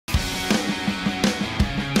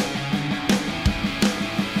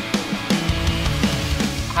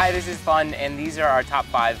Hi, this is Fun, and these are our top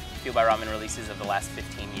 5 Fueled by Ramen releases of the last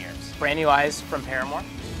 15 years. Brand New Eyes from Paramore.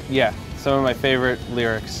 Yeah, some of my favorite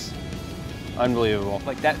lyrics. Unbelievable.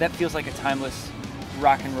 Like that feels like a timeless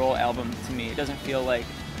rock and roll album to me. It doesn't feel like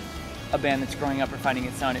a band that's growing up or finding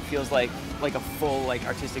its sound. It feels like a full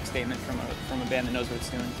artistic statement from a band that knows what it's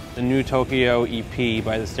doing. The new Tokyo EP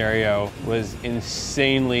by The Stereo was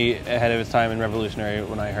insanely ahead of its time and revolutionary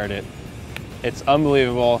when I heard it. It's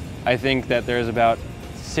unbelievable. I think that there's about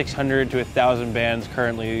 600 to 1,000 bands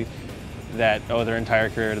currently that owe their entire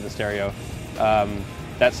career to The Stereo.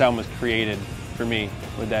 That sound was created for me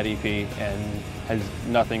with that EP and has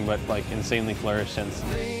nothing but insanely flourished since.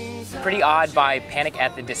 Pretty Odd by Panic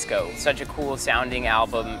at the Disco. Such a cool sounding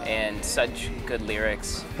album and such good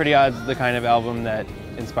lyrics. Pretty Odd's the kind of album that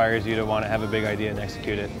inspires you to want to have a big idea and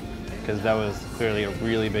execute it, because that was clearly a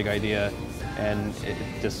really big idea and it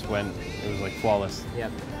was flawless.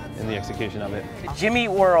 Yep. In the execution of it. Jimmy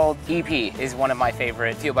World EP is one of my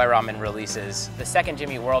favorite Fueled by Ramen releases. The second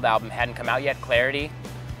Jimmy World album hadn't come out yet, Clarity,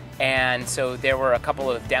 and so there were a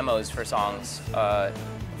couple of demos for songs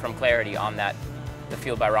from Clarity on the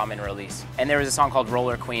Fueled by Ramen release. And there was a song called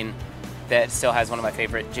Roller Queen that still has one of my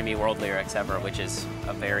favorite Jimmy World lyrics ever, which is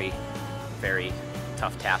a very, very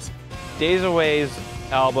tough task. Days Away's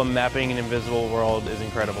album, Mapping an Invisible World, is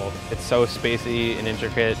incredible. It's so spacey and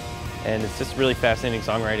intricate, and it's just really fascinating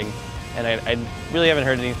songwriting. And I really haven't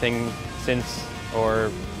heard anything since or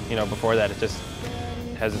before that. It just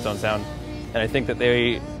has its own sound. And I think that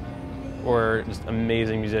they were just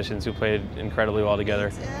amazing musicians who played incredibly well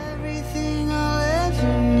together.